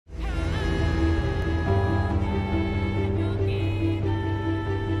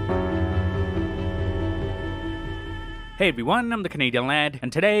Hey everyone, I'm the Canadian Lad,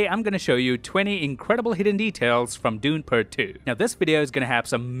 and today I'm gonna show you 20 incredible hidden details from Dune Part 2. Now this video is gonna have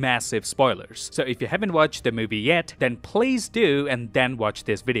some massive spoilers, so if you haven't watched the movie yet, then please do and then watch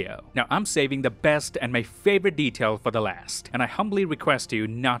this video. Now I'm saving the best and my favorite detail for the last, and I humbly request you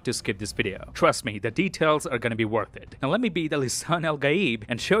not to skip this video. Trust me, the details are gonna be worth it. Now let me be the Lisan Al Gaib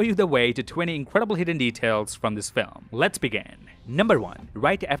and show you the way to 20 incredible hidden details from this film. Let's begin. Number 1.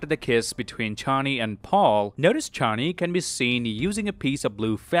 Right after the kiss between Chani and Paul, notice Chani can be seen using a piece of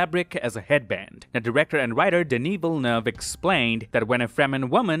blue fabric as a headband. The director and writer Denis Villeneuve explained that when a Fremen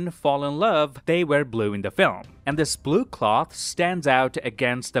woman fall in love, they wear blue in the film. And this blue cloth stands out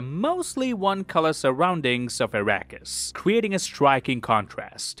against the mostly one-color surroundings of Arrakis, creating a striking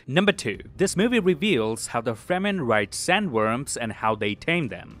contrast. Number 2. This movie reveals how the Fremen ride sandworms and how they tame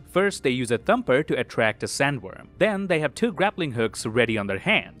them. First, they use a thumper to attract a sandworm. Then, they have 2 grappling hooks ready on their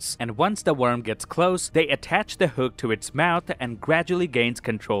hands. And once the worm gets close, they attach the hook to its mouth and gradually gains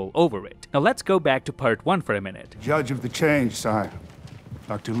control over it. Now let's go back to part 1 for a minute. Judge of the change, sire.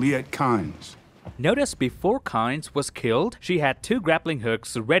 Dr. Liet Kynes. Notice before Kynes was killed, she had 2 grappling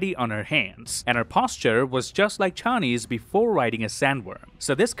hooks ready on her hands, and her posture was just like Chani's before riding a sandworm.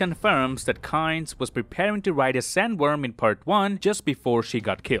 So this confirms that Kynes was preparing to ride a sandworm in part 1 just before she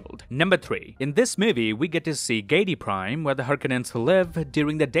got killed. Number 3. In this movie, we get to see Gedi Prime, where the Harkonnens live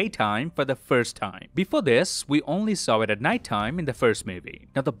during the daytime for the first time. Before this, we only saw it at nighttime in the first movie.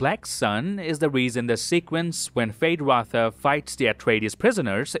 Now the black sun is the reason the sequence when Feyd-Rautha fights the Atreides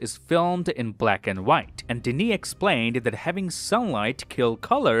prisoners is filmed in black and white, and Denis explained that having sunlight kill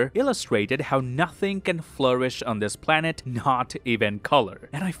color illustrated how nothing can flourish on this planet, not even color.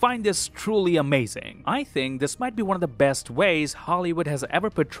 And I find this truly amazing. I think this might be one of the best ways Hollywood has ever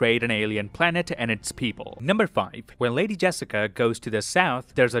portrayed an alien planet and its people. Number 5. When Lady Jessica goes to the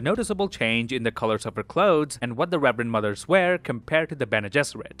south, there's a noticeable change in the colors of her clothes and what the Reverend Mothers wear compared to the Bene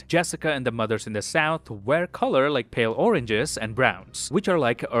Gesserit. Jessica and the Mothers in the south wear color like pale oranges and browns, which are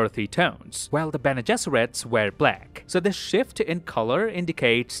like earthy tones, while the Bene Gesserits wear black. So this shift in color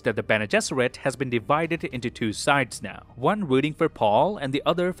indicates that the Bene Gesserit has been divided into 2 sides now, one rooting for Paul and the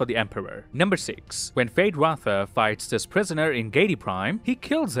other for the Emperor. Number 6. When Feyd-Rautha fights this prisoner in Gedi Prime, he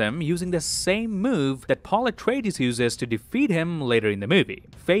kills him using the same move that Paul Atreides uses to defeat him later in the movie.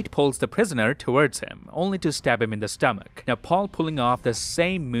 Feyd pulls the prisoner towards him, only to stab him in the stomach. Now Paul pulling off the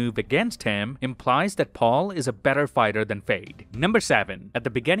same move against him implies that Paul is a better fighter than Feyd. Number 7. At the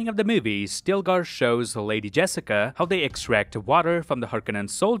beginning of the movie, Stilgar shows Lady Jessica how they extract water from the Harkonnen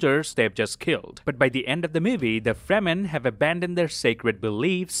soldiers they've just killed. But by the end of the movie, the Fremen have abandoned their sacred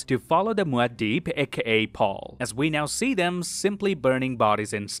beliefs to follow the Muad'Dib, aka Paul, as we now see them simply burning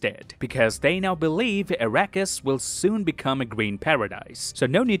bodies instead, because they now believe Arrakis will soon become a green paradise, so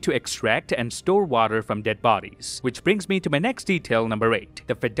no need to extract and store water from dead bodies. Which brings me to my next detail, number 8.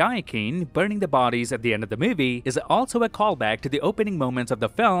 The Fedaykin burning the bodies at the end of the movie is also a callback to the opening moments of the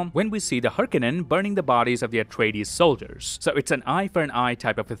film when we see the Harkonnen burning the bodies of the Atreides soldiers. So it's an eye for an eye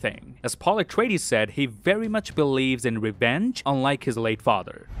type of a thing. As Paul Atreides said, he very much believes in revenge, unlike his late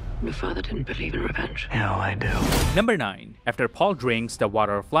father. Your father didn't believe in revenge. Hell, I do. Number 9. After Paul drinks the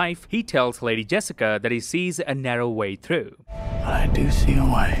water of life, he tells Lady Jessica that he sees a narrow way through. I do see a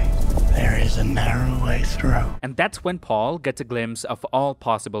way. There is a narrow way through. And that's when Paul gets a glimpse of all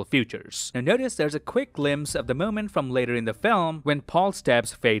possible futures. Now notice there's a quick glimpse of the moment from later in the film when Paul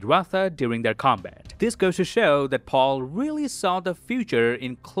stabs Feyd-Rautha during their combat. This goes to show that Paul really saw the future,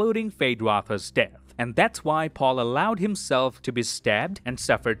 including Feyd-Rautha's death. And that's why Paul allowed himself to be stabbed and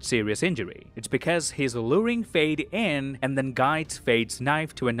suffered serious injury. It's because he's luring Feyd in and then guides Feyd's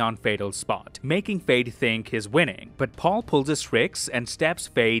knife to a non-fatal spot, making Feyd think he's winning. But Paul pulls his tricks and stabs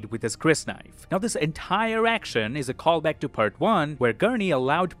Feyd with his crysknife. Now this entire action is a callback to part 1, where Gurney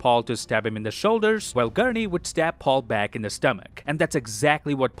allowed Paul to stab him in the shoulders, while Gurney would stab Paul back in the stomach. And that's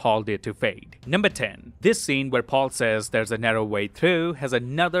exactly what Paul did to Feyd. Number 10. This scene where Paul says there's a narrow way through has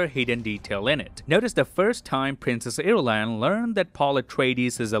another hidden detail in it. Notice the first time Princess Irulan learned that Paul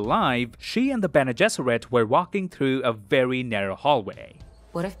Atreides is alive, she and the Bene Gesserit were walking through a very narrow hallway.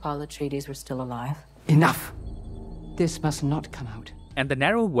 What if Paul Atreides were still alive? Enough! This must not come out. And the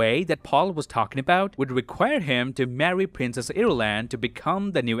narrow way that Paul was talking about would require him to marry Princess Irulan to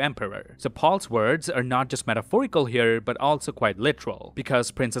become the new emperor. So Paul's words are not just metaphorical here, but also quite literal,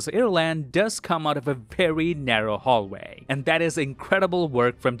 because Princess Irulan does come out of a very narrow hallway. And that is incredible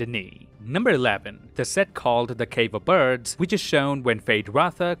work from Denis. Number 11. The set called the Cave of Birds, which is shown when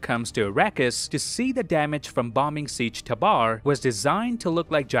Feyd-Rautha comes to Arrakis to see the damage from bombing Siege Tabar, was designed to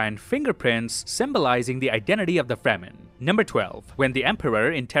look like giant fingerprints symbolizing the identity of the Fremen. Number 12. When the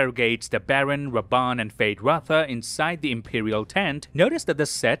Emperor interrogates the Baron, Raban, and Fade Ratha inside the Imperial tent, notice that the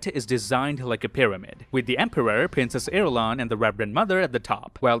set is designed like a pyramid, with the Emperor, Princess Irulan, and the Reverend Mother at the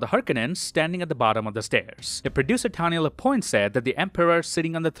top, while the Harkonnens standing at the bottom of the stairs. The producer Tanya LaPointe said that the Emperor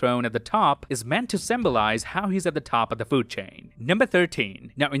sitting on the throne at the top is meant to symbolize how he's at the top of the food chain. Number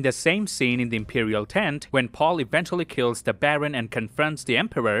 13. Now in the same scene in the Imperial tent, when Paul eventually kills the Baron and confronts the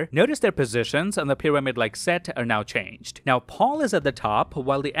Emperor, notice their positions on the pyramid-like set are now changed. Now Paul is at the top,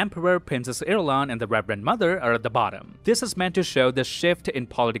 while the Emperor, Princess Irulan, and the Reverend Mother are at the bottom. This is meant to show the shift in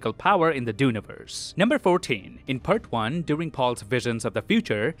political power in the Duneverse. Number 14. In Part 1, during Paul's visions of the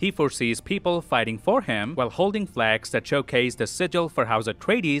future, he foresees people fighting for him while holding flags that showcase the sigil for House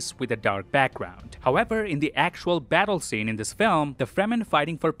Atreides with a dark background. However, in the actual battle scene in this film, the Fremen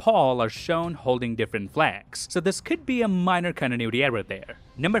fighting for Paul are shown holding different flags, so this could be a minor continuity error there.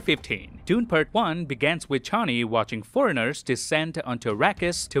 Number 15. Dune Part 1 begins with Chani watching foreigners descend onto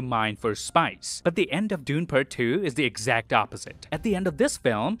Arrakis to mine for spice, but the end of Dune Part 2 is the exact opposite. At the end of this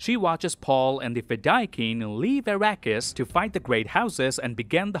film, she watches Paul and the Fedaykin leave Arrakis to fight the Great Houses and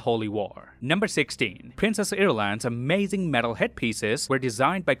begin the Holy War. Number 16. Princess Irulan's amazing metal headpieces were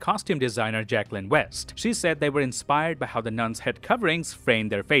designed by costume designer Jacqueline West. She said they were inspired by how the nuns' head coverings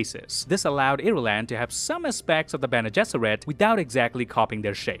framed their faces. This allowed Irulan to have some aspects of the Bene Gesserit without exactly copying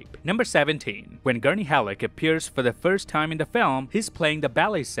their shape. Number 17. When Gurney Halleck appears for the first time in the film, he's playing the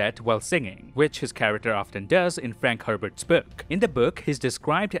ballet set while singing, which his character often does in Frank Herbert's book. In the book, he's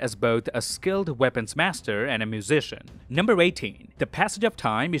described as both a skilled weapons master and a musician. Number 18. The passage of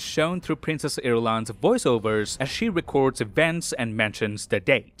time is shown through Princess Irulan's voiceovers as she records events and mentions the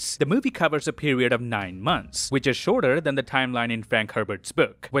dates. The movie covers a period of 9 months, which is shorter than the timeline in Frank Herbert's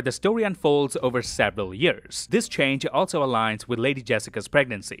book, where the story unfolds over several years. This change also aligns with Lady Jessica's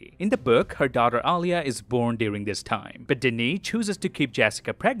pregnancy. In the book, her daughter Alia is born during this time, but Denis chooses to keep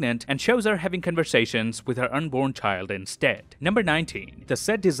Jessica pregnant and shows her having conversations with her unborn child instead. Number 19. The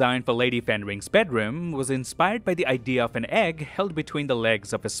set design for Lady Fenring's bedroom was inspired by the idea of an egg held between the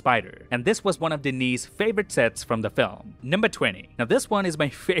legs of a spider, and this was one of Denis' favorite sets from the film. Number 20. Now this one is my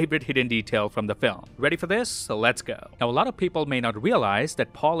favorite hidden detail from the film. Ready for this? So let's go. Now a lot of people may not realize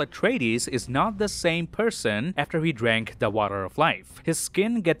that Paul Atreides is not the same person after he drank the water of life. His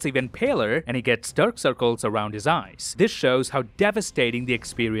skin gets even paler and he gets dark circles around his eyes. This shows how devastating the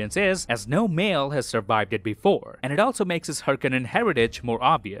experience is, as no male has survived it before, and it also makes his Harkonnen heritage more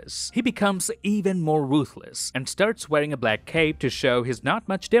obvious. He becomes even more ruthless and starts wearing a black cape to show he's not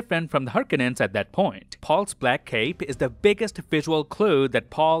much different from the Harkonnens at that point. Paul's black cape is the biggest visual clue that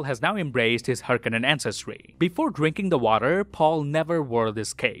Paul has now embraced his Harkonnen ancestry. Before drinking the water, Paul never wore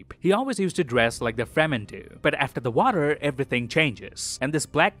this cape. He always used to dress like the Fremen do, but after the water, everything changes, and this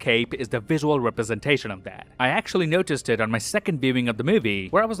black cape is the visual representation of that. I actually noticed it on my second viewing of the movie,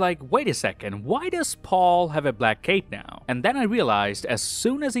 where I was like, wait a second, why does Paul have a black cape now? And then I realized as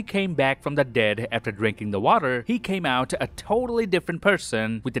soon as he came back from the dead after drinking the water, he came out a totally different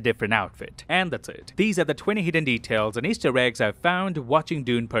person with a different outfit. And that's it. These are the 20 hidden details and Easter eggs I've found watching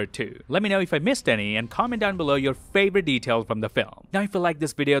Dune Part 2. Let me know if I missed any and comment down below your favorite detail from the film. Now if you like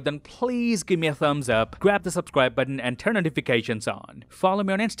this video, then please give me a thumbs up, grab the subscribe button and turn notifications on. Follow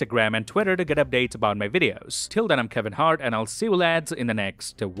me on Instagram and Twitter to get updates about my videos. Till then, I'm Kevin Hart and I'll see you lads in the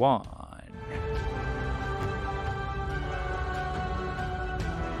next one.